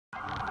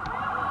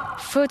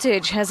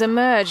footage has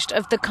emerged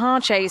of the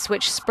car chase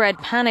which spread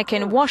panic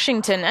in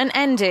Washington and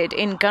ended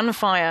in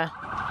gunfire.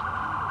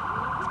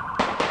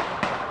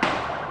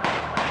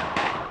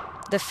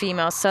 The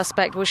female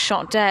suspect was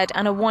shot dead,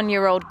 and a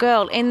 1-year-old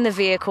girl in the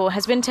vehicle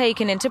has been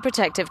taken into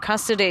protective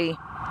custody.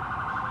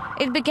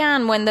 It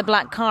began when the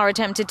black car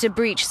attempted to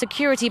breach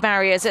security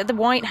barriers at the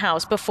White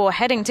House before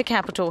heading to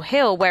Capitol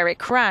Hill, where it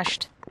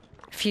crashed.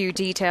 Few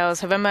details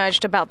have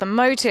emerged about the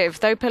motive,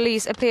 though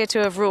police appear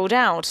to have ruled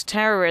out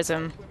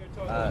terrorism.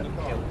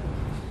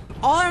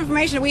 All the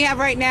information we have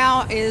right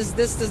now is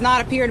this does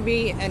not appear to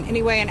be in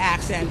any way an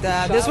accident.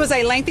 This was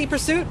a lengthy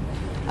pursuit.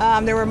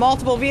 There were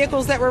multiple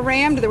vehicles that were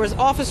rammed. There was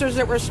officers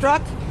that were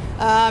struck,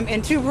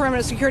 and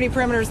 2 security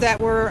perimeters that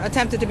were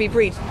attempted to be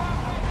breached.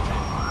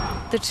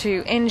 The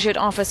 2 injured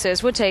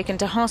officers were taken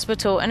to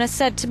hospital and are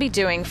said to be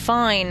doing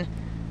fine.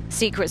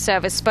 Secret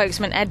Service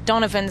spokesman Ed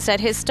Donovan said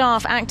his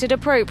staff acted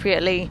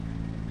appropriately.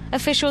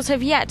 Officials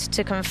have yet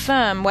to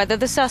confirm whether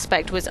the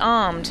suspect was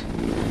armed.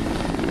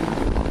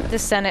 The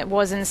Senate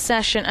was in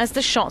session as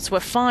the shots were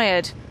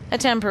fired. A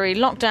temporary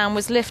lockdown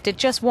was lifted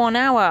just 1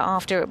 hour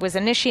after it was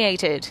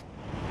initiated.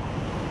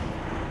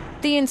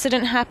 The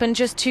incident happened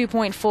just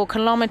 2.4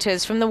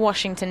 kilometers from the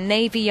Washington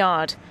Navy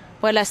Yard,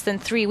 where less than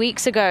 3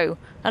 weeks ago,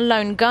 a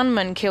lone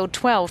gunman killed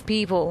 12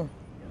 people.